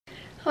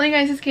Hello you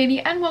guys, it's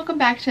Katie and welcome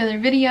back to another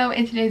video.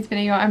 In today's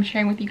video, I'm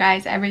sharing with you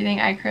guys everything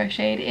I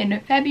crocheted in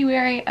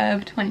February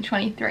of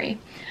 2023.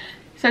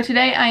 So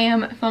today I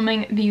am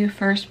filming the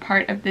first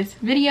part of this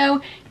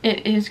video.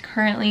 It is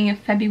currently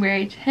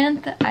February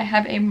 10th. I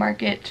have a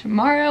market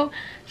tomorrow,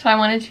 so I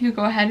wanted to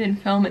go ahead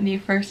and film the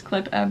first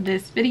clip of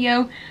this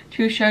video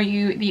to show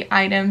you the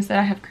items that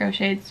I have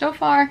crocheted so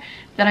far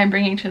that I'm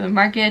bringing to the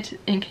market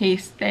in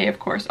case they of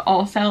course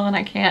all sell and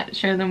I can't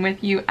share them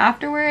with you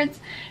afterwards.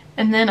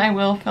 And then I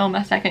will film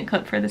a second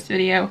clip for this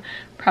video,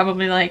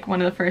 probably like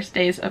one of the first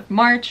days of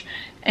March,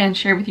 and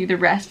share with you the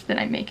rest that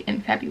I make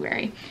in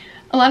February.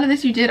 A lot of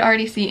this you did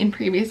already see in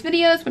previous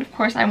videos, but of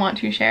course I want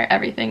to share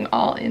everything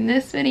all in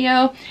this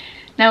video.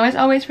 Now, as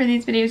always for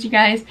these videos, you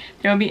guys,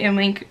 there will be a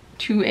link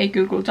to a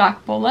Google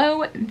Doc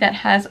below that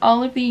has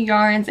all of the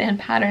yarns and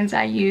patterns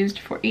I used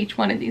for each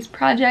one of these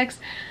projects,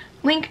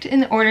 linked in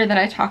the order that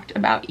I talked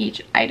about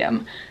each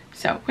item.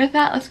 So with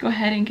that, let's go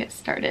ahead and get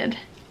started.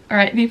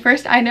 Alright, the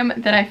first item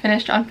that I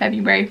finished on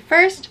February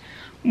 1st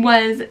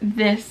was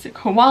this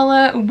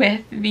koala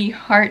with the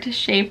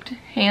heart-shaped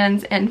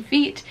hands and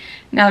feet.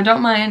 Now,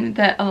 don't mind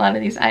that a lot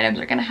of these items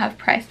are going to have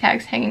price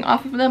tags hanging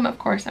off of them. Of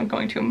course, I'm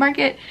going to a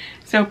market,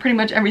 so pretty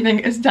much everything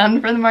is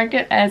done for the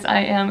market as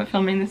I am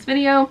filming this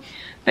video.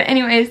 But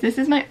anyways, this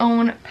is my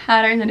own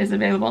pattern that is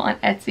available on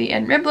Etsy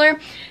and Ribbler.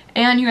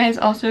 And you guys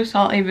also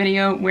saw a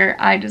video where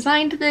I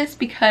designed this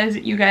because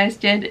you guys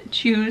did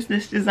choose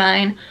this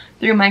design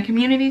through my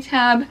community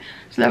tab.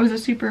 So that was a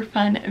super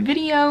fun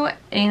video,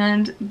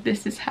 and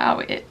this is how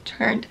it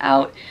turned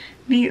out.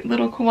 The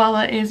little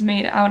koala is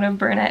made out of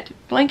Bernat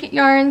blanket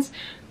yarns.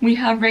 We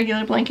have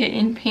regular blanket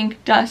in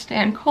pink, dust,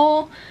 and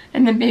coal,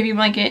 and then baby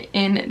blanket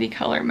in the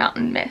color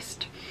Mountain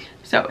Mist.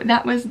 So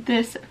that was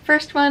this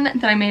first one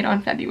that I made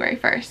on February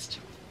 1st.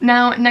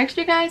 Now, next,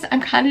 you guys,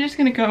 I'm kind of just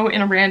going to go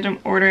in a random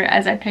order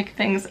as I pick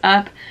things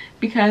up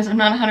because I'm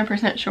not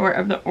 100% sure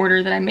of the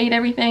order that I made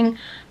everything.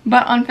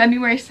 But on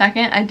February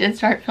 2nd, I did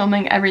start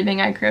filming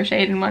everything I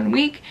crocheted in 1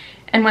 week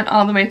and went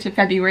all the way to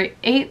February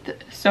 8th.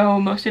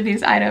 So most of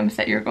these items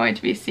that you're going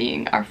to be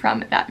seeing are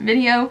from that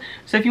video.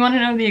 So if you want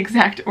to know the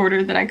exact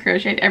order that I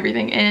crocheted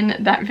everything in,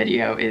 that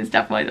video is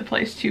definitely the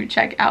place to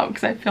check out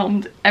because I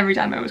filmed every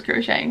time I was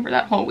crocheting for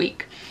that whole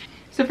week.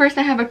 So first,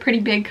 I have a pretty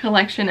big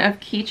collection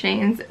of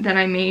keychains that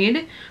I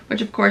made,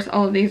 which of course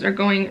all of these are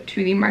going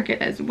to the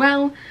market as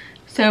well.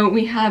 So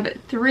we have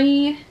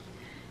 3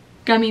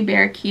 gummy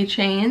bear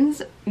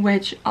keychains,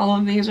 which all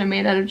of these are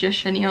made out of just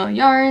chenille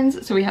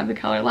yarns. So we have the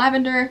color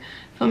lavender,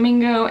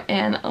 flamingo,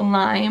 and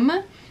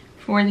lime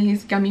for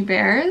these gummy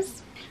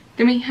bears.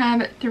 Then we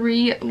have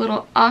 3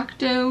 little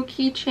octo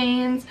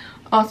keychains,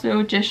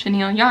 also just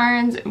chenille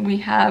yarns. We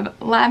have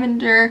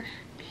lavender,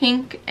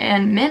 pink,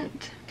 and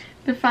mint.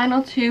 The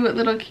final 2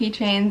 little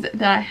keychains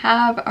that I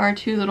have are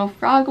 2 little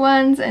frog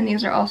ones, and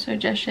these are also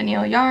just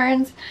chenille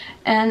yarns,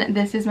 and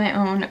this is my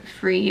own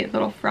free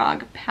little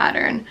frog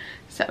pattern.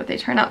 So they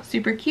turn out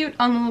super cute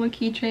on the little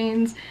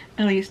keychains,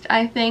 at least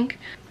I think.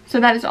 So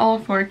that is all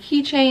for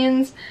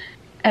keychains,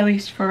 at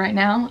least for right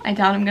now. I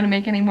doubt I'm going to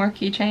make any more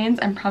keychains.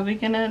 I'm probably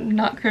going to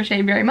not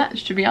crochet very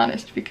much, to be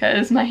honest,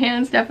 because my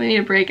hands definitely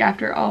need a break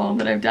after all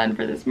that I've done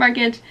for this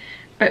market.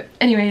 But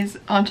anyways,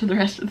 on to the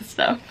rest of the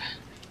stuff.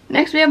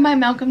 Next, we have my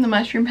Malcolm the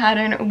Mushroom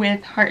pattern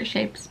with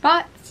heart-shaped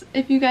spots.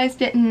 If you guys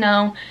didn't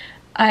know,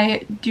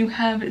 I do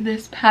have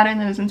this pattern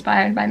that is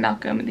inspired by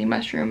Malcolm the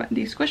Mushroom,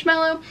 the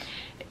Squishmallow,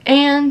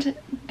 and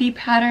the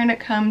pattern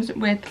comes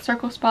with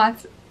circle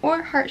spots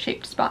or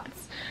heart-shaped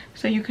spots.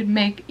 So you could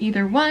make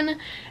either one,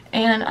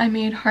 and I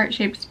made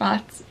heart-shaped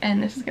spots,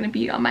 and this is going to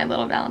be on my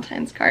little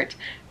Valentine's cart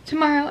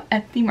tomorrow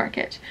at the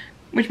market.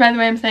 Which, by the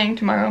way, I'm saying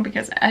tomorrow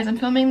because as I'm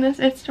filming this,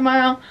 it's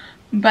tomorrow.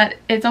 But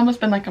it's almost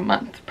been like a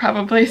month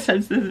probably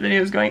since this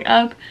video is going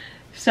up,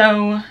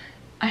 so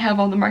I have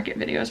all the market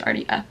videos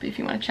already up if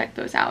you want to check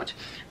those out.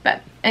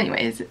 But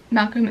anyways,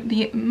 Malcolm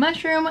the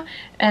Mushroom,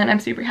 and I'm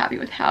super happy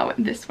with how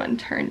this one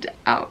turned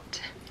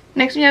out.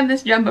 Next, we have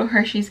this Jumbo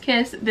Hershey's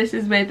Kiss. This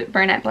is with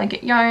Bernat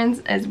blanket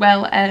yarns, as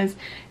well as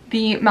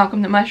the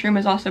Malcolm the Mushroom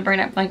is also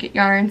Bernat blanket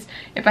yarns.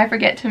 If I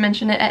forget to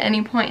mention it at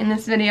any point in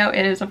this video,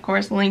 it is of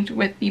course linked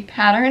with the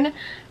pattern,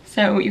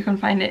 so you can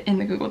find it in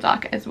the Google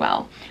Doc as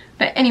well.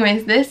 But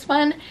anyways, this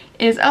one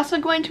is also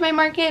going to my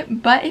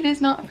market, but it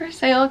is not for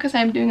sale because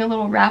I'm doing a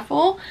little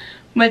raffle,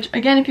 which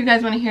again, if you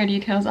guys want to hear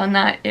details on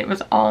that, it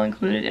was all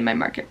included in my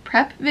market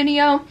prep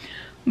video.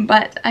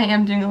 But I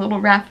am doing a little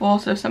raffle,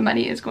 so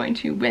somebody is going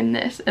to win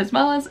this, as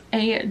well as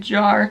a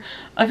jar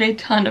of a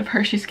ton of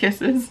Hershey's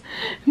Kisses.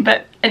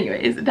 But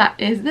anyways, that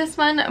is this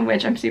one,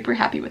 which I'm super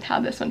happy with how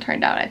this one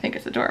turned out. I think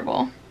it's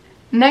adorable.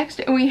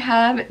 Next, we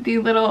have the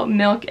little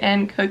milk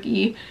and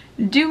cookie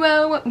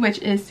duo, which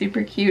is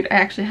super cute. I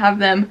actually have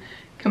them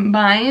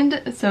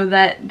combined so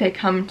that they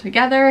come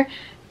together,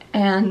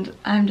 and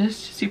I'm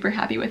just super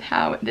happy with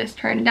how this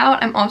turned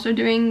out. I'm also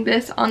doing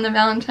this on the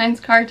Valentine's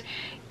cart,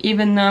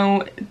 even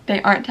though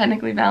they aren't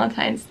technically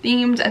Valentine's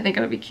themed. I think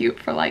it'll be cute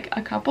for like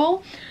a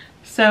couple.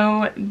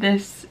 So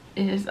this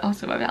is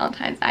also a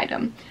Valentine's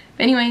item.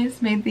 But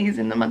anyways, made these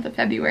in the month of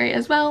February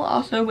as well,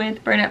 also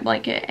with burlap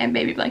blanket and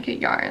baby blanket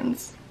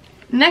yarns.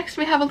 Next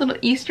we have a little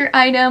Easter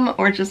item,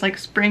 or just like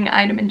spring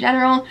item in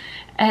general,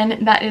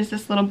 and that is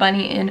this little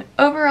bunny in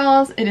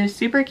overalls. It is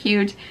super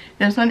cute.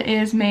 This one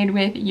is made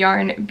with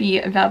Yarn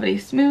Bee Velvety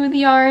Smooth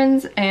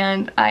yarns,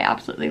 and I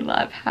absolutely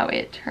love how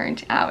it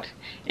turned out.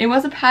 It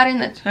was a pattern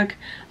that took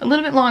a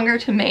little bit longer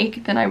to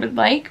make than I would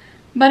like,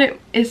 but it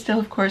is still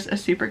of course a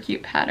super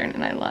cute pattern,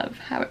 and I love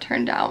how it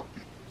turned out.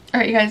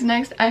 Alright you guys,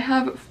 next I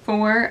have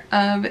 4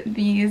 of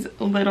these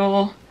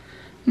little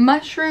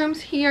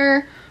mushrooms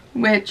here,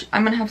 which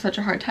I'm gonna have such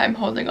a hard time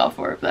holding all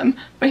 4 of them,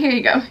 but here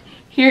you go.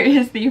 Here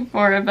is the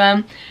 4 of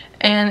them,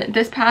 and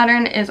this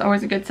pattern is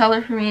always a good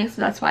seller for me,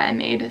 so that's why I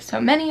made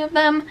so many of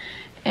them,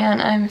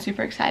 and I'm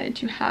super excited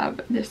to have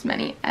this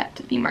many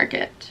at the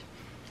market.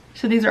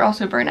 So these are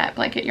also burlap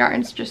blanket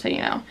yarns, just so you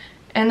know.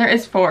 And there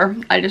is 4.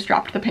 I just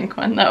dropped the pink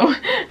one though,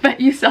 but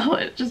you saw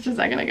it just a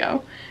second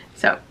ago.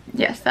 So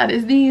yes, that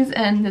is these,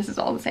 and this is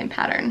all the same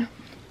pattern.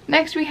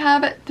 Next we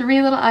have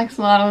 3 little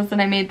axolotls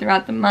that I made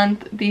throughout the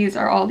month. These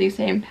are all the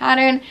same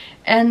pattern,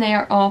 and they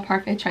are all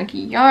Parfait Chunky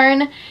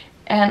yarn,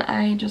 and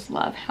I just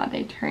love how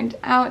they turned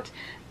out.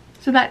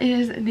 So that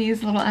is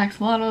these little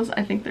axolotls.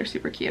 I think they're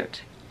super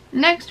cute.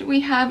 Next we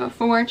have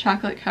 4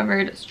 chocolate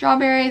covered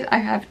strawberries. I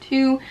have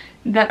 2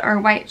 that are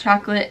white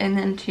chocolate and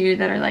then 2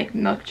 that are like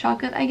milk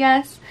chocolate, I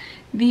guess.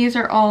 These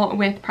are all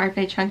with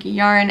Parfait Chunky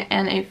yarn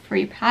and a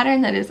free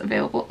pattern that is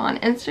available on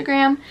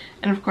Instagram,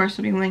 and of course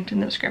will be linked in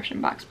the description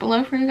box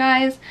below for you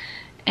guys.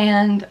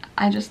 And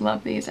I just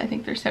love these. I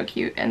think they're so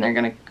cute, and they're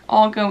gonna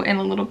all go in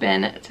a little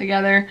bin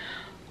together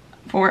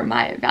for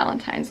my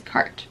Valentine's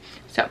cart.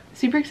 So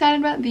super excited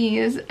about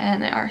these,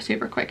 and they are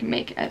super quick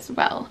make as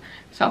well.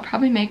 So I'll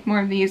probably make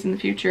more of these in the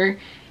future,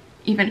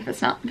 even if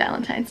it's not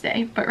Valentine's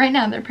Day, but right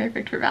now they're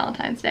perfect for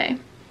Valentine's Day.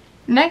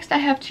 Next I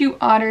have 2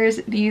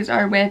 otters. These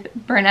are with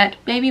Bernette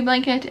baby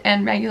blanket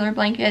and regular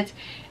blanket,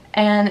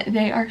 and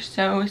they are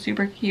so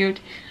super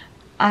cute.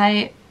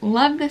 I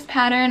love this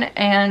pattern,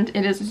 and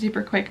it is a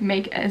super quick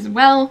make as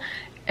well.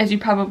 As you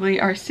probably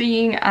are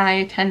seeing,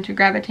 I tend to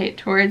gravitate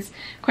towards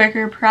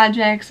quicker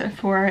projects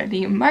for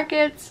the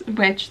markets,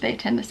 which they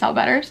tend to sell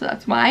better, so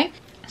that's why.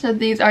 So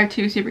these are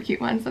 2 super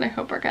cute ones that I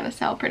hope are going to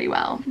sell pretty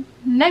well.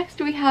 Next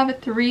we have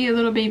 3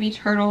 little baby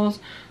turtles,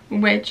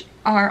 which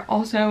are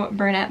also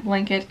Bernette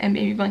blanket and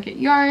baby blanket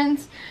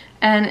yarns,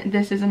 and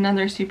this is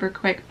another super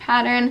quick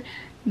pattern.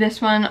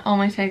 This one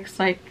only takes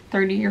like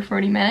 30 or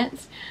 40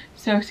 minutes,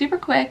 so super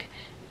quick,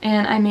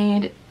 and I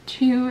made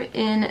 2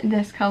 in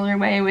this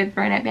colorway with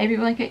Bernette baby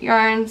blanket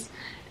yarns,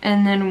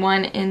 and then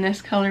 1 in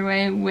this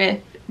colorway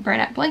with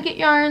Bernette blanket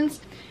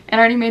yarns. And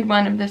I already made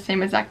 1 of the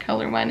same exact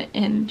color one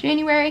in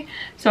January,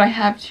 so I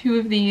have 2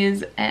 of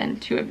these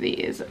and 2 of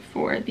these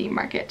for the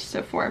market,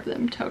 so 4 of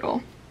them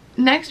total.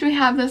 Next we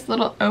have this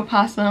little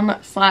opossum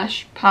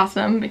slash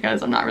possum,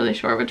 because I'm not really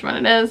sure which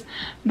one it is,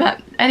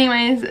 but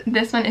anyways,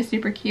 this one is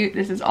super cute.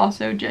 This is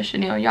also just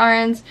chenille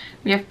yarns.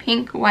 We have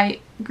pink,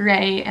 white,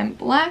 gray, and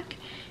black,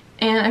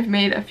 and I've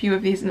made a few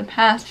of these in the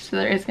past, so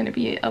there is going to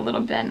be a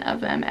little bin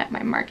of them at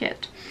my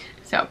market.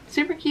 So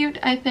super cute,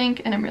 I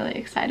think, and I'm really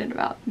excited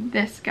about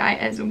this guy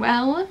as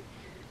well.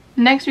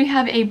 Next we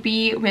have a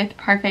bee with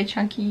Parfait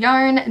Chunky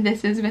yarn.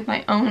 This is with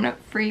my own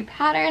free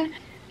pattern.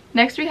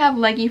 Next we have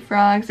leggy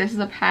frogs. This is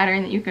a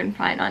pattern that you can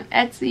find on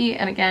Etsy,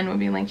 and again will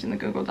be linked in the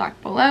Google Doc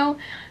below.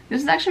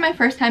 This is actually my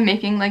first time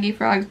making leggy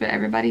frogs, but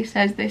everybody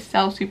says they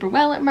sell super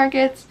well at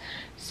markets,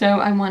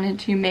 so I wanted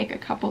to make a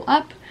couple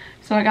up.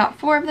 So I got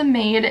 4 of them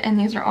made, and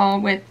these are all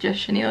with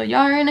just chenille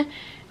yarn,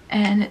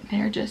 and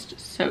they're just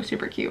so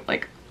super cute.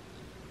 Like,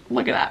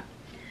 look at that.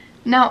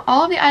 Now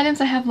all of the items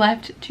I have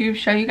left to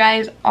show you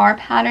guys are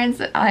patterns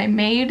that I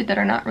made that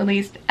are not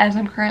released as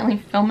I'm currently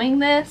filming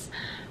this,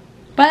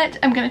 but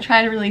I'm going to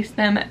try to release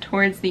them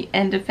towards the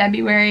end of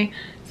February.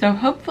 So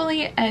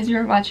hopefully as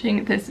you're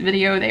watching this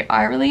video they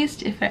are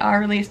released. If they are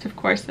released, of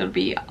course it'll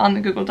be on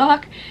the Google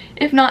Doc.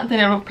 If not,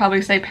 then it'll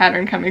probably say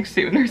pattern coming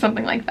soon or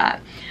something like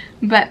that.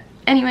 But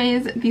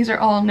anyways, these are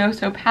all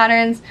no-sew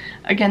patterns,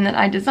 again, that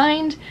I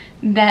designed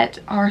that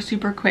are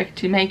super quick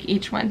to make.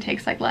 Each one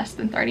takes like less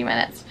than 30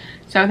 minutes.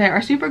 So they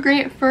are super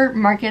great for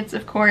markets,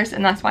 of course,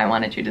 and that's why I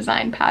wanted to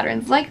design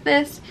patterns like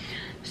this.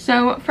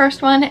 So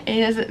first one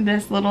is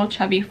this little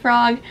chubby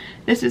frog.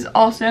 This is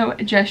also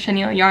just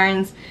chenille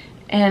yarns,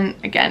 and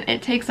again,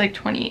 it takes like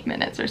 28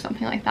 minutes or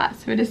something like that.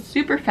 So it is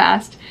super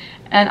fast,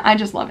 and I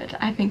just love it.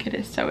 I think it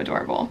is so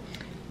adorable.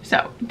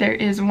 So there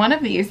is 1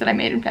 of these that I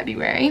made in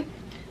February.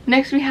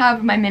 Next we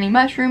have my mini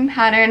mushroom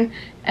pattern,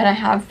 and I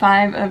have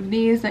 5 of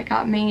these that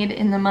got made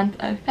in the month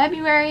of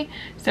February.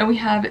 So we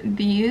have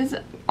these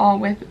all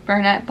with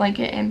Bernette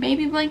blanket and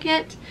baby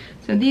blanket.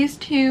 So these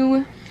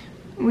 2,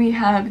 we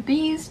have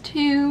these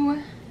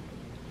 2,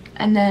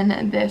 and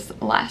then this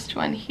last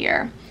one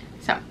here.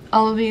 So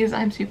all of these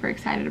I'm super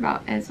excited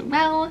about as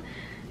well,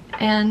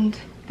 and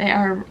they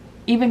are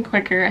even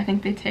quicker. I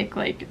think they take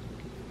like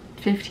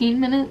 15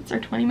 minutes or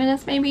 20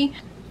 minutes maybe.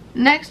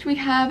 Next we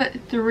have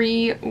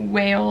 3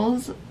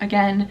 whales,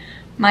 again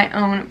my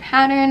own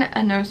pattern,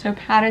 a no-sew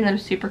pattern that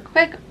is super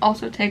quick,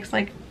 also takes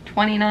like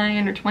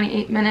 29 or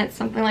 28 minutes,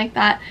 something like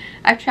that.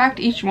 I've tracked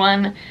each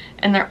one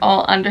and they're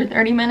all under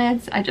 30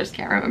 minutes. I just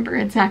can't remember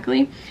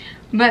exactly.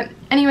 But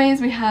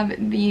anyways, we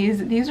have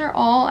these. These are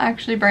all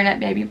actually Bernat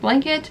Baby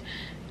Blanket,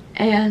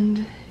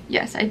 and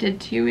yes, I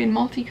did 2 in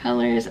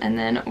multicolors and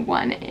then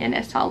 1 in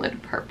a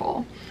solid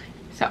purple.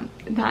 So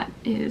that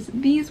is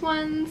these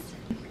ones.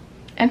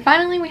 And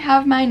finally we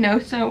have my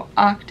no-sew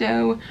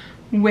Octo,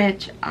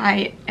 which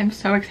I am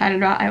so excited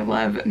about. I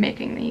love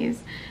making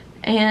these.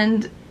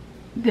 And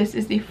this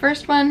is the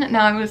first one.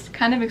 Now I was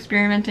kind of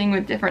experimenting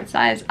with different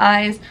size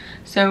eyes,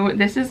 so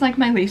this is like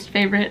my least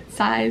favorite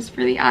size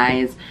for the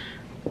eyes.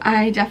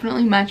 I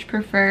definitely much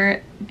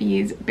prefer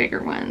these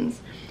bigger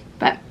ones.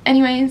 But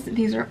anyways,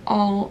 these are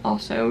all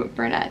also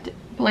Bernat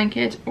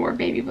Blanket or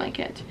Baby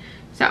Blanket.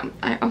 So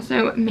I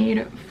also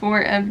made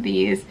 4 of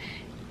these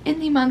in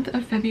the month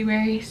of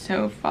February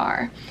so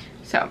far.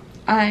 So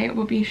I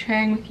will be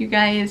sharing with you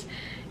guys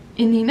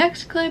in the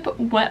next clip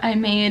what I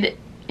made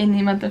in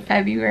the month of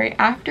February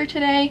after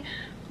today.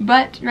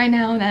 But right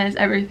now that is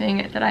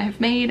everything that I have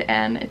made,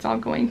 and it's all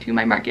going to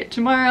my market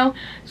tomorrow.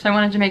 So I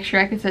wanted to make sure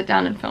I could sit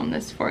down and film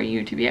this for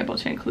you to be able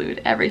to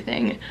include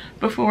everything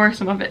before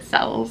some of it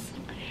sells.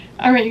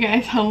 Alright you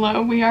guys,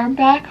 hello. We are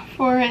back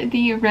for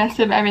the rest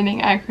of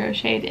everything I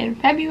crocheted in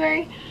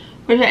February,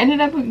 which I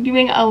ended up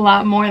doing a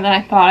lot more than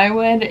I thought I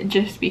would,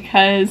 just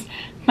because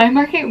my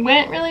market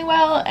went really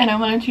well and I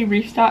wanted to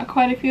restock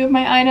quite a few of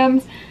my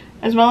items,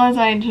 as well as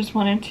I just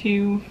wanted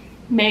to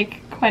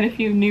make quite a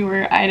few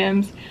newer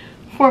items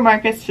for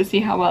markets to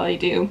see how well they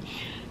do.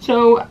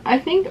 So I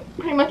think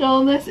pretty much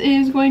all of this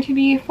is going to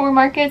be for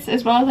markets,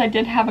 as well as I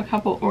did have a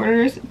couple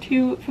orders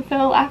to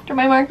fulfill after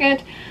my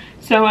market.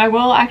 So I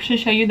will actually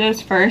show you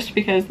those first,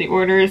 because the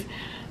orders,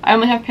 I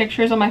only have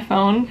pictures on my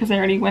phone because they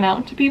already went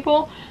out to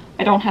people.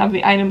 I don't have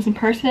the items in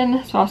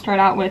person, so I'll start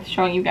out with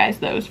showing you guys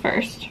those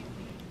first.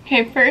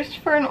 Okay, first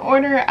for an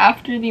order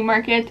after the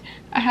market,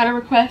 I had a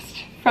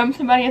request from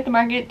somebody at the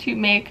market to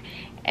make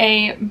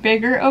a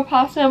bigger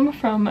opossum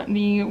from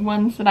the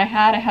ones that I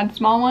had. I had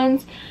small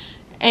ones,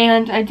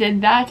 and I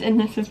did that, and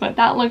this is what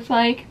that looked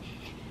like.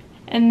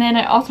 And then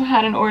I also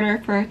had an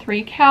order for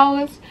 3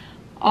 cows,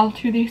 all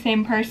to the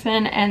same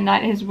person, and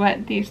that is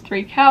what these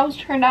 3 cows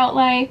turned out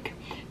like.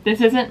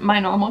 This isn't my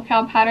normal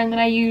cow pattern that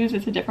I use,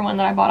 it's a different one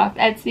that I bought off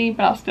Etsy,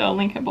 but I'll still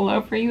link it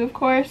below for you, of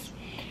course.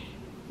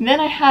 Then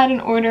I had an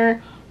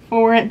order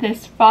for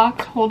this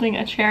fox holding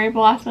a cherry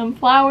blossom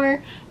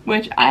flower,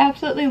 which I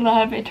absolutely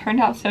love. It turned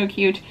out so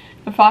cute.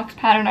 The fox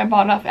pattern I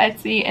bought off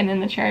Etsy, and then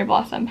the cherry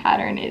blossom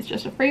pattern is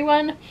just a free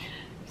one.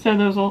 So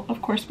those will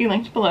of course be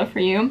linked below for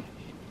you.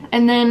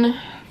 And then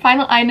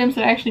final items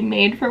that I actually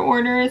made for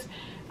orders.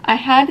 I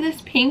had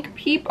this pink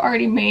peep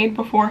already made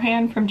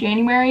beforehand from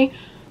January,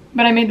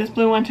 but I made this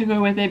blue one to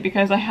go with it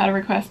because I had a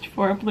request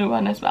for a blue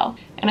one as well.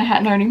 And I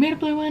hadn't already made a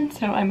blue one,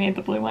 so I made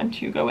the blue one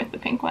to go with the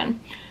pink one.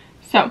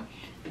 So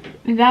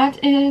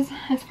that is,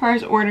 as far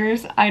as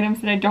orders,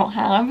 items that I don't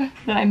have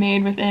that I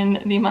made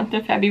within the month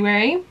of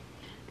February.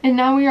 And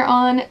now we are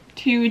on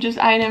to just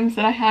items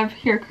that I have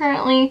here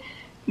currently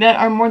that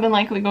are more than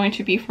likely going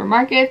to be for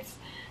markets.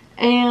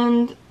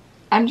 And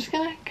I'm just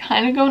gonna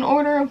kind of go in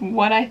order of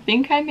what I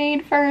think I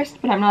made first,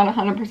 but I'm not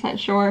 100%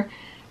 sure,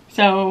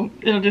 so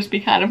it'll just be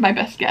kind of my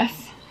best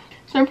guess.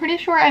 So I'm pretty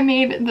sure I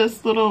made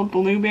this little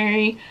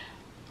blueberry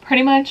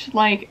pretty much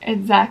like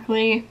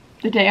exactly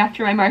the day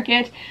after my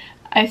market.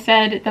 I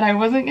said that I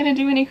wasn't going to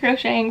do any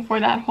crocheting for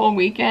that whole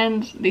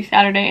weekend, the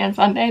Saturday and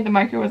Sunday. The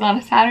market was on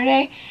a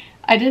Saturday.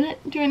 I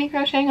didn't do any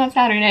crocheting on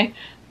Saturday,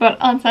 but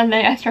on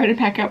Sunday I started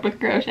back up with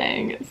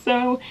crocheting.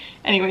 So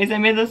anyways, I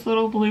made this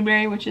little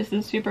blueberry, which is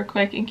this super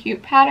quick and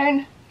cute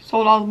pattern.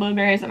 Sold all the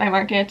blueberries at my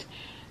market,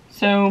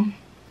 so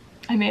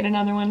I made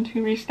another one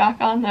to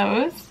restock on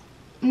those.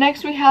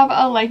 Next we have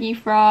a leggy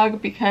frog,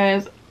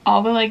 because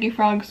all the leggy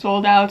frogs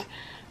sold out.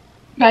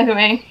 By the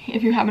way,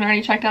 if you haven't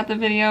already checked out the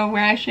video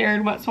where I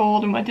shared what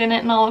sold and what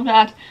didn't and all of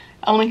that,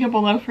 I'll link it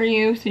below for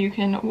you so you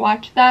can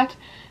watch that.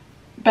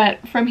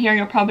 But from here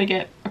you'll probably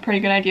get a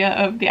pretty good idea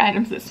of the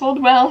items that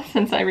sold well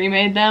since I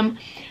remade them.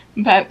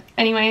 But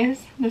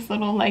anyways, this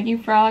little leggy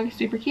frog,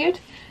 super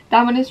cute.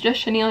 That one is just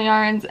chenille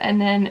yarns,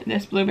 and then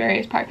this blueberry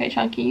is Parfait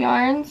Chunky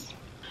yarns.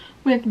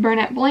 With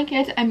Bernat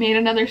Blanket, I made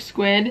another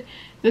squid.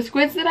 The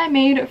squids that I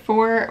made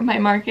for my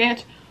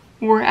market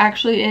were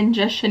actually in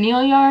just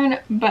chenille yarn,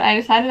 but I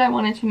decided I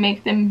wanted to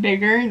make them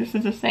bigger. This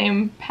is the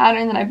same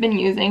pattern that I've been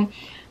using,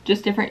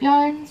 just different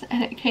yarns,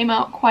 and it came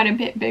out quite a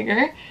bit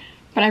bigger.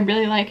 But I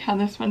really like how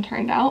this one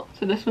turned out.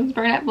 So this one's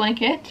Bernat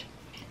Blanket.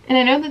 And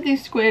I know that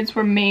these squids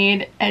were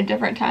made at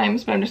different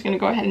times, but I'm just going to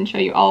go ahead and show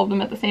you all of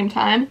them at the same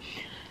time.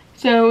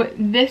 So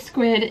this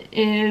squid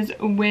is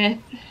with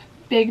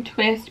Big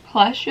Twist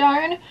plush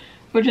yarn,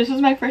 which this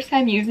was my first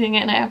time using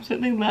it, and I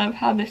absolutely love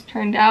how this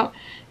turned out.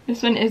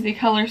 This one is the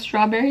color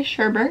Strawberry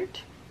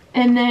Sherbet.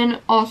 And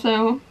then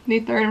also the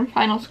third and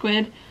final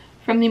squid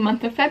from the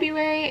month of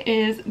February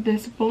is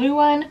this blue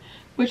one,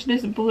 which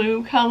this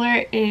blue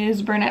color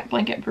is Bernat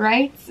Blanket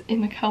Brights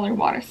in the color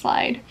Water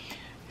Slide.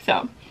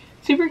 So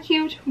super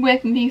cute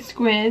with these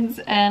squids,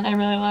 and I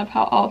really love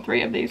how all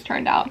three of these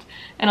turned out.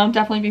 And I'll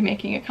definitely be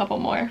making a couple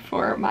more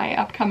for my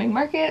upcoming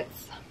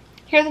markets.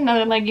 Here's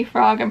another leggy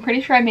frog. I'm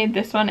pretty sure I made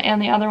this one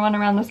and the other one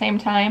around the same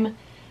time.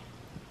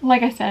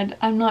 Like I said,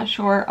 I'm not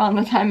sure on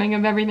the timing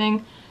of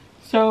everything,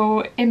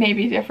 so it may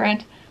be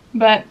different.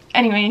 But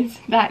anyways,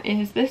 that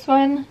is this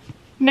one.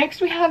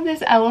 Next we have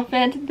this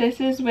elephant. This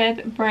is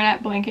with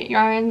Burnett Blanket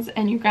Yarns,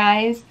 and you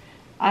guys,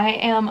 I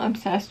am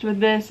obsessed with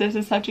this. This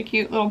is such a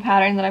cute little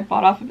pattern that I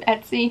bought off of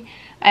Etsy.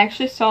 I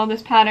actually saw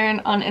this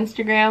pattern on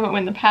Instagram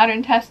when the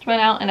pattern test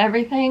went out and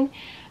everything.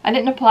 I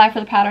didn't apply for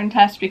the pattern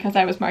test because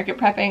I was market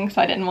prepping,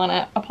 so I didn't want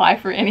to apply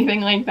for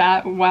anything like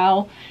that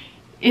while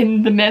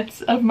in the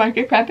midst of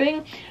market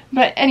prepping.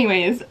 But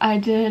anyways, I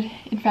did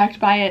in fact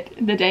buy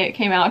it the day it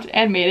came out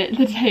and made it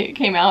the day it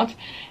came out,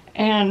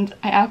 and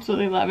I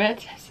absolutely love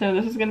it. So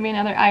this is going to be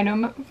another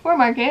item for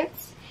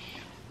markets,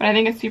 but I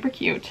think it's super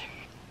cute.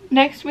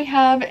 Next we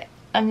have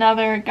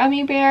another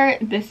gummy bear.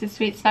 This is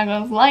Sweet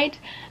Snuggles Light.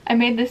 I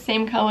made this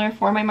same color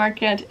for my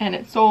market and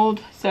it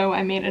sold, so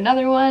I made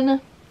another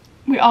one.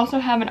 We also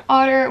have an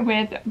otter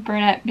with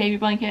Burnett Baby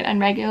Blanket and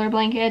regular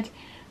blanket.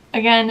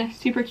 Again,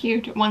 super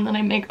cute, one that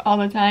I make all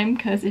the time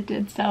because it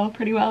did sell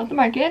pretty well at the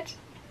market.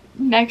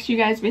 Next, you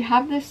guys, we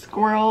have this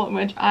squirrel,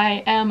 which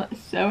I am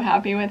so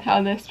happy with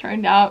how this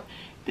turned out.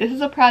 This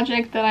is a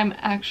project that I'm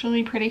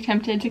actually pretty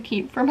tempted to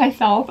keep for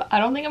myself. I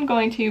don't think I'm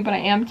going to, but I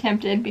am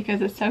tempted because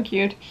it's so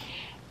cute.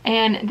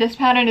 And this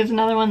pattern is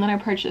another one that I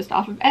purchased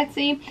off of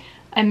Etsy.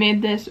 I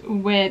made this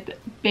with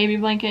baby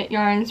blanket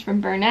yarns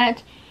from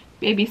Burnett,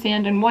 Baby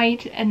Sand and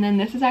White, and then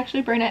this is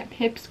actually Burnett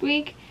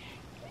Pipsqueak.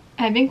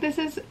 I think this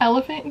is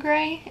Elephant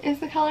Gray is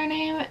the color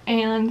name,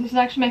 and this is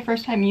actually my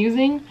first time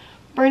using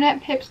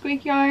Burnett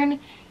Pipsqueak yarn,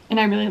 and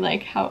I really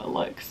like how it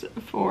looks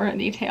for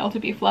the tail to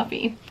be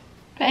fluffy.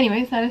 But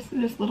anyways, that is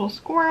this little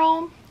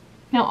squirrel.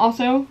 Now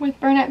also with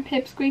Burnett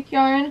Pipsqueak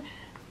yarn,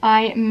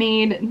 I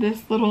made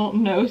this little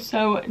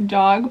no-sew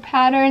dog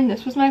pattern.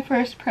 This was my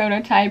first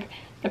prototype.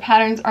 The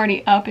pattern's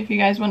already up if you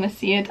guys want to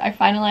see it. I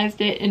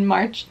finalized it in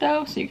March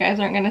though, so you guys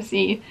aren't going to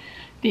see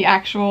the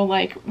actual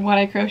like what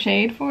I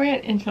crocheted for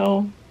it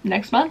until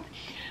next month.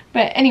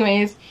 But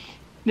anyways,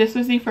 this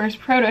was the first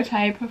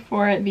prototype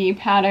for the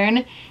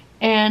pattern,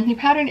 and the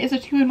pattern is a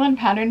 2-in-1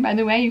 pattern, by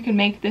the way. You can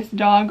make this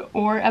dog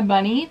or a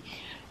bunny.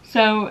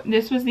 So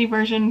this was the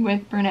version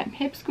with Burnett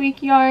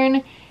Pipsqueak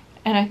yarn,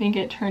 and I think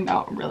it turned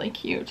out really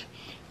cute.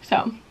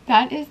 So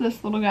that is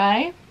this little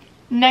guy.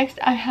 Next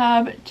I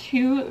have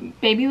 2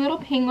 baby little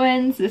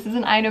penguins. This is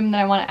an item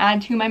that I want to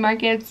add to my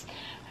markets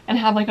and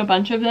have like a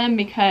bunch of them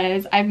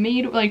because I've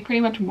made like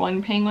pretty much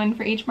 1 penguin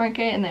for each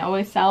market and they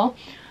always sell.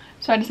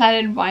 So I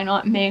decided why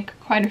not make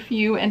quite a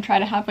few and try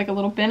to have like a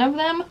little bin of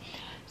them.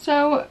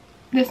 So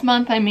this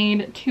month I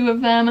made 2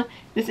 of them.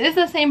 This is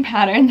the same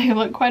pattern. They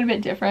look quite a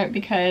bit different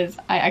because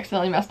I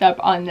accidentally messed up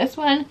on this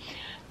one.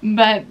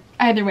 But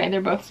either way,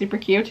 they're both super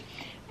cute.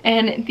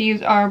 And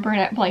these are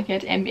Burnett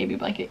Blanket and Baby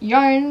Blanket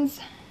yarns.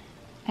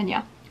 And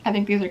yeah, I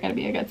think these are going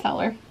to be a good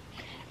seller.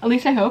 At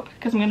least I hope,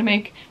 because I'm going to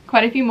make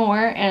quite a few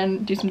more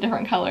and do some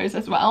different colors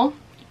as well.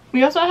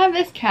 We also have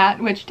this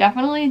cat, which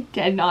definitely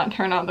did not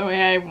turn out the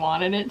way I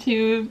wanted it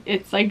to.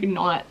 It's like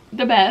not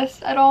the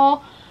best at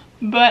all,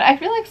 but I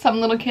feel like some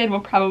little kid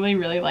will probably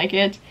really like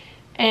it.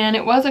 And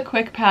it was a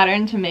quick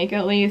pattern to make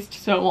at least,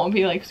 so it won't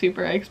be like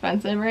super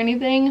expensive or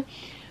anything.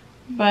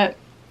 But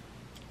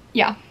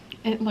yeah,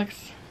 it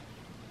looks,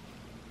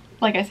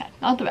 like I said,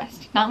 not the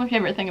best. Not my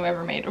favorite thing I've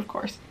ever made, of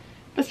course,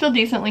 but still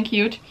decently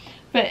cute.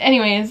 But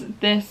anyways,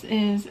 this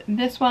is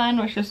this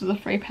one, which this was a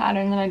free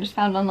pattern that I just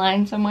found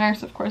online somewhere,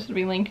 so of course it'll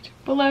be linked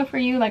below for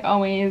you like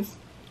always.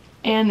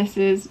 And this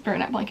is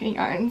Burnett Blanket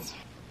yarns.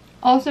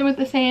 Also with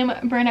the same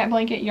Burnett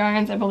Blanket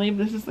yarns, I believe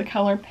this is the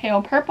color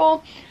Pale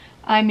Purple,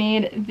 I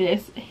made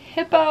this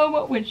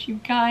hippo, which you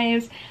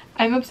guys,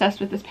 I'm obsessed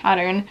with this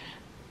pattern.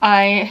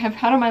 I have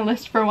had on my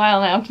list for a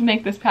while now to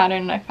make this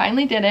pattern, and I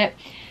finally did it.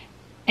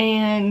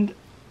 And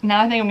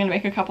now I think I'm going to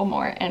make a couple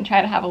more and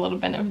try to have a little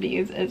bit of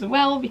these as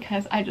well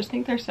because I just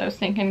think they're so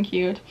stinking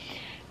cute.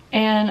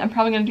 And I'm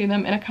probably going to do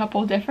them in a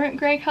couple different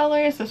gray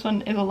colors. This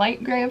one is a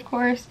light gray, of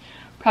course.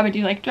 Probably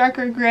do like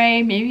darker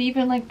gray, maybe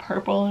even like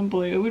purple and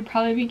blue would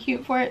probably be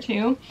cute for it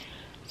too.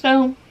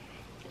 So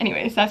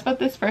anyways, that's what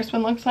this first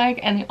one looks like,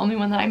 and the only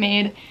one that I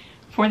made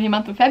for the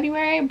month of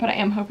February, but I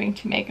am hoping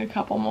to make a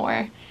couple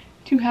more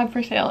to have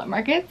for sale at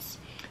markets.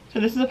 So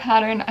this is a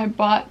pattern I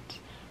bought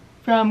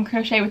from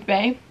Crochet with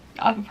Bae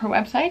off of her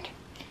website.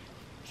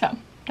 So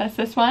that's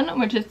this one,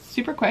 which is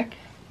super quick.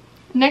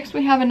 Next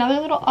we have another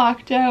little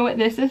octo.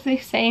 This is the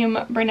same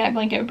Burnett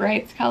Blanket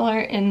Brights color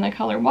in the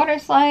color Water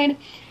Slide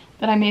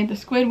that I made the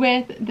squid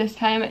with, this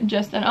time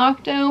just an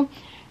octo.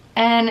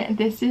 And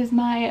this is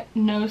my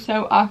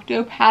no-sew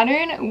octo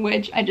pattern,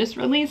 which I just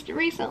released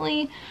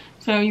recently,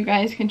 so you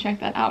guys can check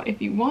that out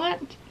if you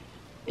want.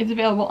 It's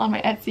available on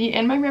my Etsy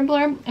and my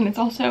Ribbler, and it's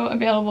also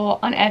available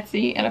on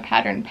Etsy in a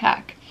pattern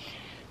pack.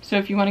 So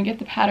if you want to get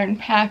the pattern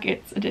pack,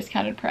 it's a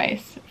discounted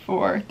price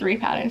for 3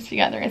 patterns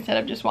together instead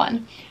of just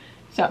 1.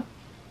 So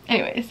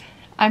anyways,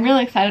 I'm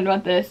really excited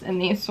about this,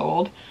 and these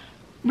sold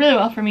really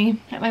well for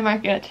me at my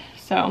market.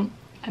 So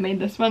I made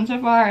this one so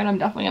far, and I'm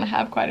definitely going to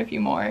have quite a few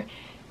more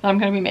that I'm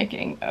going to be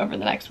making over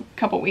the next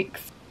couple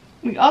weeks.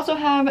 We also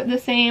have the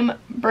same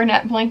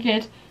Burnett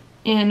blanket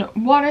in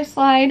water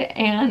slide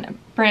and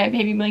Burnett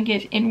baby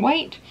blanket in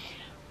white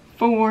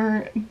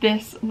for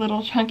this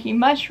little chunky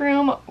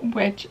mushroom,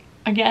 which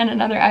again,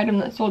 another item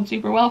that sold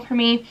super well for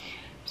me.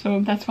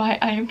 So that's why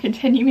I am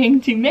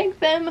continuing to make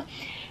them.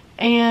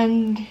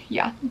 And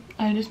yeah,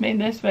 I just made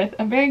this with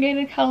a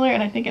variegated color,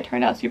 and I think it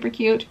turned out super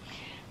cute.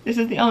 This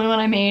is the only one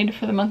I made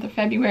for the month of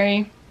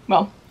February.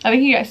 Well, I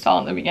think you guys saw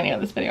in the beginning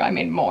of this video I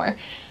made more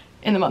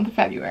in the month of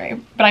February,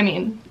 but I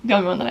mean the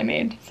only one that I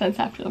made since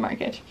after the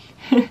market.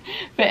 But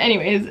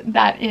anyways,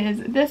 that is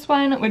this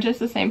one, which is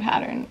the same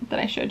pattern that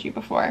I showed you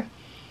before,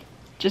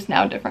 just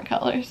now different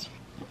colors.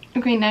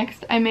 Okay,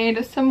 next I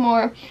made some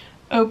more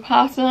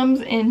opossums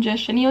in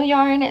just chenille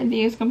yarn.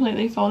 These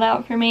completely sold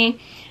out for me,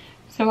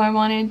 so I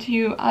wanted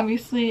to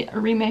obviously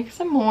remake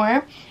some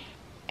more,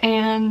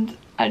 and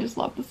I just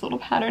love this little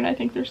pattern. I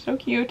think they're so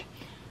cute.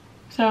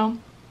 So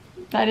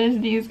that is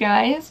these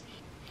guys.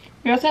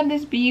 We also have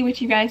this bee,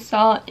 which you guys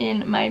saw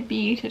in my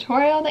bee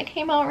tutorial that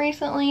came out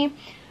recently.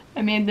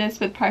 I made this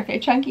with Parfait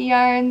Chunky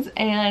yarns,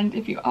 and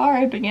if you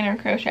are a beginner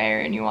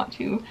crocheter and you want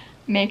to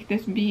make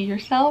this bee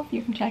yourself,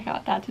 you can check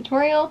out that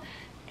tutorial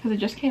because it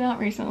just came out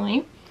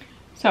recently.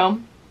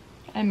 So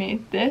I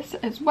made this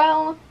as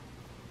well.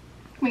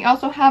 We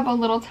also have a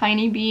little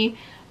tiny bee.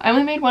 I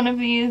only made one of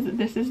these.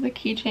 This is the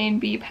keychain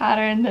bee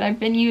pattern that I've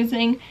been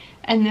using,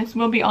 and this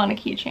will be on a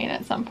keychain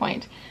at some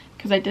point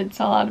because I did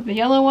sell out of the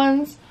yellow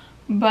ones,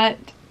 but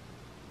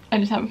I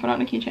just haven't put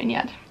on a keychain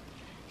yet.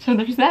 So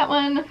there's that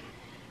one.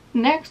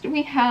 Next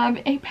we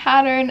have a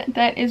pattern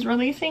that is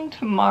releasing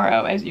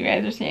tomorrow as you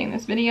guys are seeing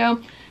this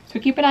video, so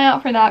keep an eye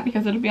out for that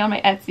because it'll be on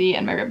my Etsy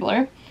and my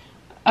Ribbler,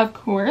 of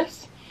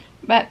course.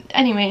 But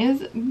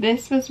anyways,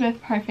 this was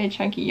with Parfait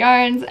Chunky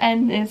yarns,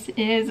 and this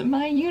is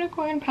my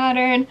unicorn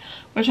pattern,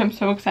 which I'm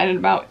so excited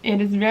about.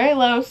 It is very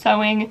low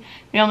sewing.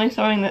 The only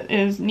sewing that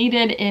is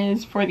needed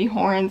is for the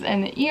horns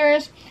and the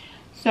ears.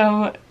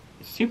 So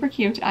super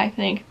cute, I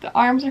think. The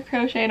arms are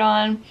crocheted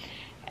on,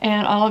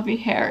 and all of the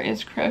hair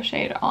is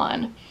crocheted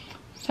on.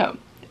 So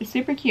it's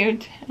super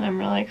cute, and I'm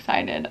really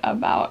excited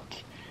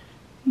about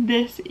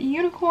this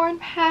unicorn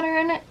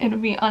pattern. It'll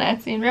be on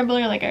Etsy and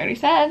Ribbler, like I already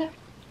said.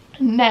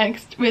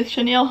 Next, with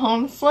Chenille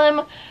Home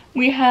Slim,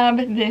 we have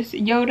this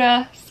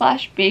Yoda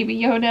 / Baby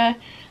Yoda.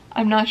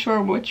 I'm not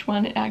sure which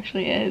one it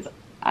actually is.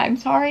 I'm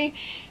sorry.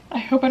 I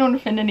hope I don't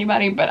offend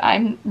anybody, but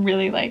I'm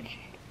really like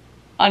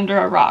under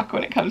a rock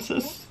when it comes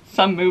to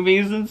some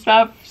movies and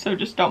stuff, so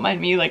just don't mind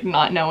me like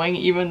not knowing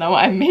even though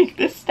I make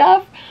this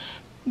stuff.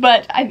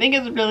 But I think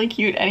it's really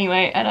cute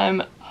anyway, and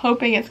I'm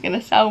hoping it's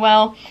gonna sell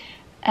well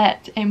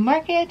at a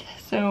market.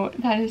 So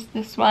that is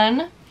this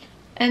one.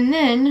 And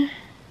then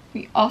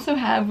we also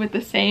have, with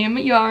the same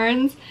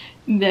yarns,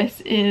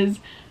 this is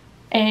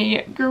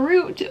a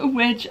Groot,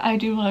 which I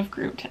do love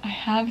Groot. I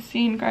have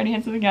seen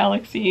Guardians of the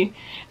Galaxy,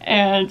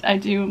 and I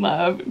do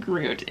love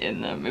Groot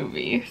in the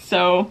movie.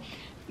 So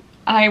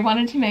I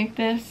wanted to make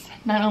this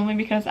not only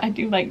because I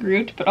do like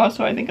Groot, but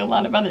also I think a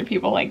lot of other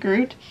people like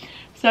Groot.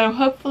 So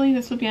hopefully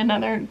this will be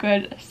another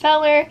good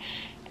seller.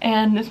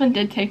 And this one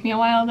did take me a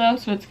while though,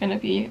 so it's going to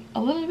be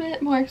a little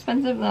bit more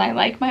expensive than I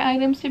like my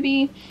items to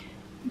be.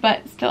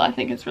 But still, I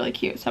think it's really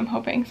cute, so I'm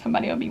hoping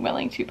somebody will be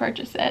willing to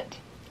purchase it.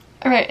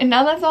 Alright, and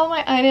now that's all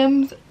my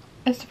items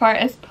as far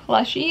as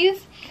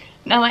plushies.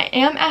 Now I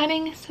am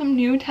adding some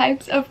new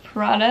types of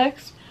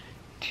products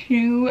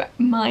to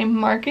my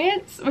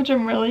markets, which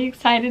I'm really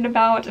excited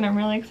about, and I'm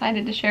really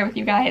excited to share with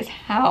you guys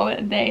how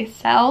they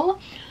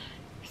sell.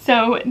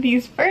 So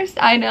these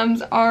first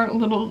items are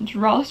little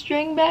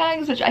drawstring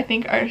bags, which I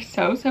think are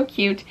so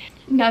cute.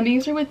 Now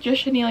these are with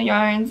just chenille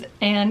yarns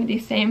and the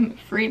same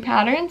free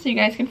pattern, so you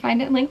guys can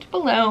find it linked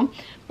below.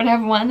 But I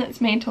have one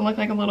that's made to look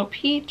like a little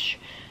peach,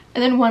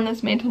 and then one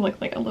that's made to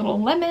look like a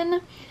little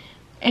lemon.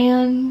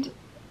 And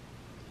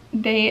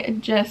they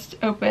just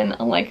open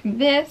like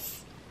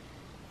this,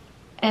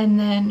 and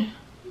then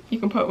you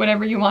can put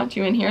whatever you want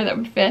to in here that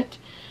would fit,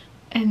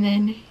 and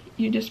then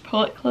you just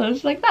pull it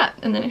closed like that,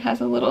 and then it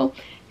has a little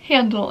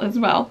handle as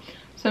well.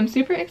 So I'm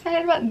super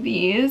excited about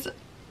these.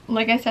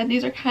 Like I said,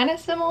 these are kind of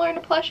similar to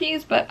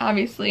plushies, but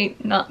obviously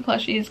not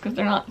plushies because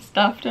they're not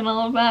stuffed and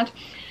all of that.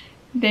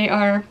 They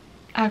are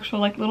actual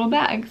like little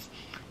bags.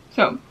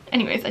 So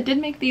anyways, I did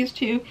make these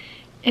two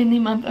in the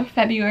month of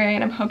February,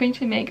 and I'm hoping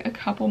to make a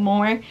couple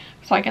more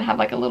so I can have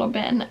like a little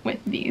bin with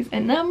these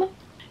in them.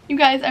 You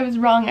guys, I was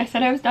wrong. I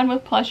said I was done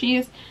with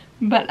plushies,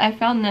 but I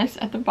found this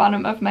at the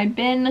bottom of my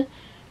bin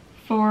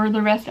for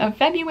the rest of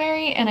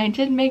February, and I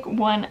did make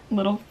one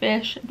little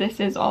fish.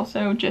 This is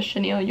also just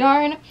chenille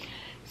yarn.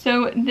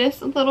 So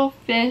this little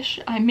fish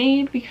I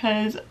made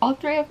because all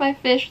three of my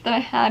fish that I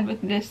had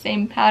with this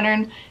same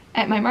pattern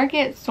at my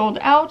market sold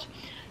out.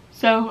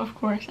 So of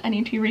course I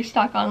need to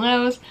restock on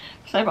those.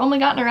 So I've only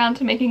gotten around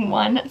to making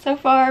one so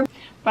far,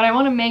 but I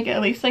want to make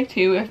at least like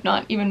two, if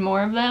not even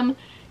more of them,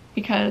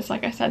 because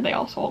like I said, they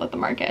all sold at the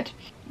market.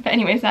 But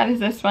anyways, that is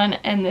this one,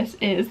 and this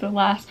is the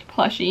last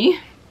plushie.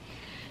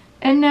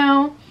 And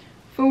now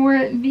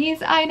for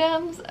these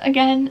items,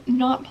 again,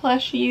 not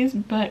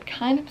plushies, but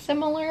kind of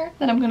similar,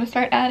 that I'm going to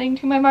start adding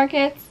to my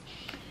markets.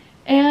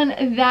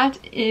 And that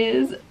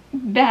is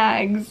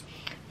bags.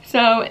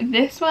 So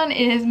this one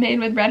is made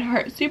with Red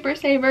Heart Super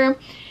Saver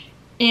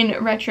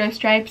in retro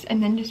stripes,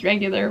 and then just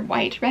regular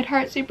white Red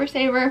Heart Super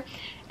Saver.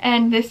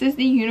 And this is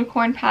the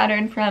unicorn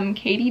pattern from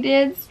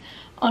Katydids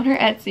on her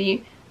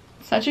Etsy.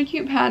 Such a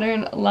cute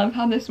pattern. Love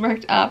how this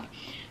worked up.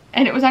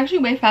 And it was actually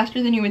way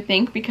faster than you would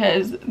think,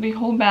 because the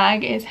whole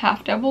bag is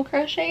half double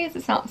crochets.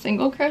 It's not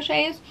single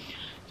crochets.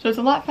 So it's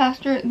a lot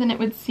faster than it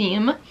would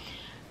seem.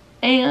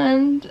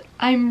 And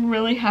I'm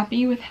really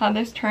happy with how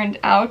this turned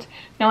out.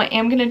 Now I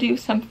am going to do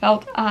some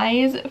felt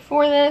eyes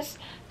for this.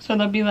 So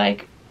they'll be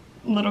like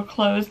little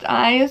closed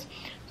eyes.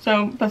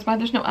 So that's why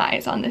there's no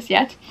eyes on this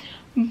yet.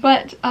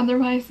 But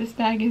otherwise this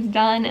bag is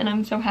done and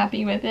I'm so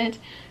happy with it.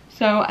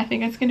 So I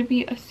think it's going to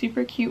be a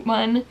super cute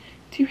one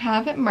to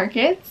have at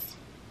markets.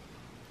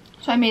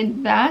 So I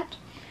made that.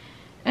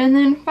 And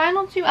then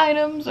final two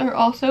items are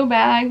also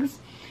bags.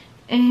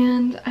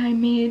 And I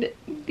made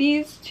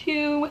these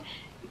two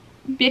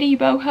bitty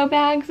boho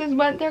bags is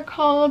what they're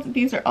called.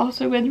 These are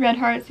also with Red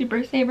Heart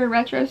Super Saver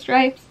retro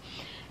stripes.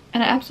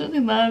 And I absolutely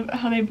love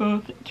how they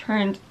both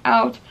turned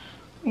out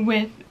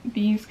with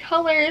these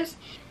colors.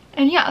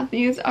 And yeah,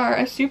 these are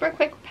a super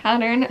quick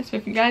pattern, so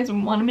if you guys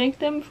want to make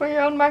them for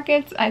your own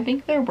markets, I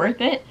think they're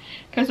worth it,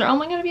 because they're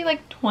only going to be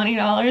like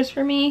 $20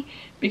 for me,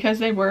 because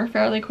they were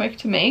fairly quick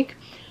to make.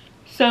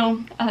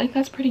 So I think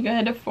that's pretty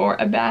good for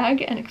a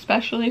bag, and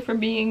especially for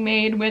being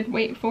made with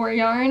weight 4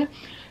 yarn.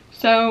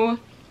 So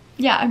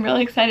yeah, I'm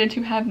really excited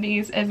to have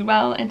these as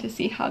well and to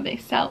see how they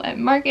sell at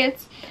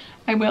markets.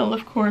 I will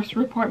of course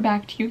report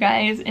back to you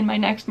guys in my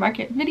next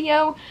market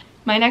video.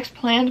 My next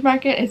planned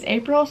market is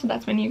April, so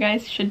that's when you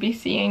guys should be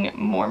seeing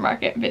more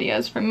market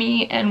videos from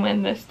me and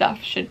when the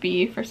stuff should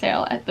be for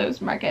sale at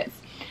those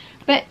markets.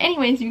 But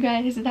anyways, you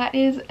guys, that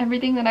is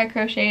everything that I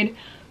crocheted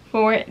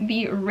for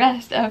the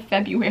rest of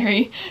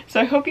February. So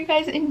I hope you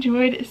guys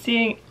enjoyed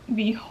seeing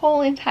the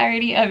whole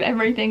entirety of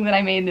everything that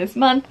I made this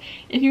month.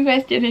 If you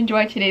guys did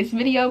enjoy today's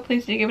video,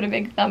 please do give it a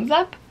big thumbs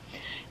up.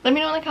 Let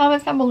me know in the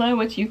comments down below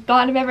what you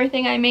thought of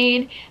everything I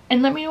made,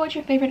 and let me know what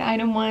your favorite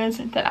item was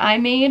that I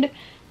made.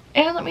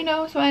 And let me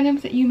know some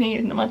items that you made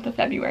in the month of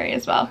February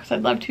as well, because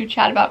I'd love to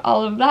chat about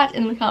all of that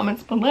in the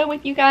comments below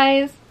with you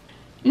guys.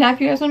 Now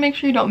if you guys want to make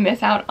sure you don't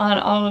miss out on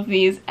all of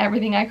these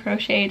everything I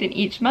crocheted in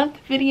each month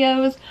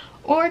videos,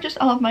 or just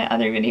all of my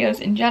other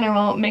videos in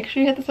general, make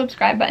sure you hit the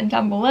subscribe button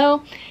down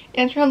below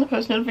and turn on the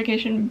post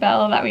notification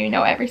bell, that way you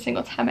know every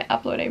single time I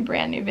upload a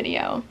brand new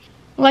video.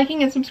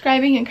 Liking and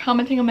subscribing and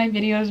commenting on my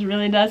videos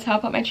really does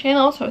help out my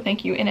channel, so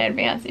thank you in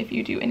advance if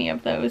you do any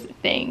of those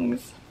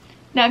things.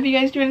 Now if you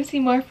guys do want to see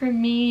more from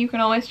me, you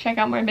can always check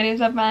out more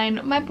videos of mine,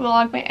 my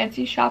blog, my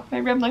Etsy shop, my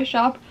Ribbler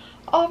shop,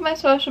 all of my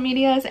social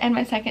medias, and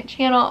my second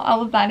channel.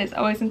 All of that is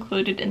always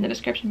included in the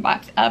description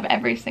box of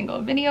every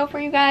single video for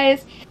you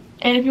guys.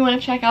 And if you want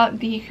to check out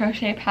the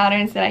crochet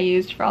patterns that I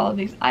used for all of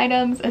these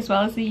items, as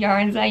well as the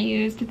yarns I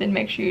used, then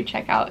make sure you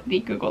check out the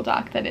Google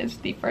Doc that is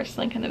the first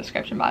link in the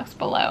description box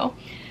below.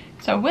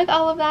 So with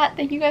all of that,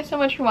 thank you guys so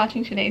much for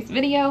watching today's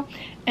video,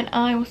 and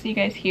I will see you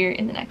guys here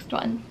in the next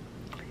one.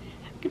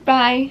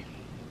 Goodbye!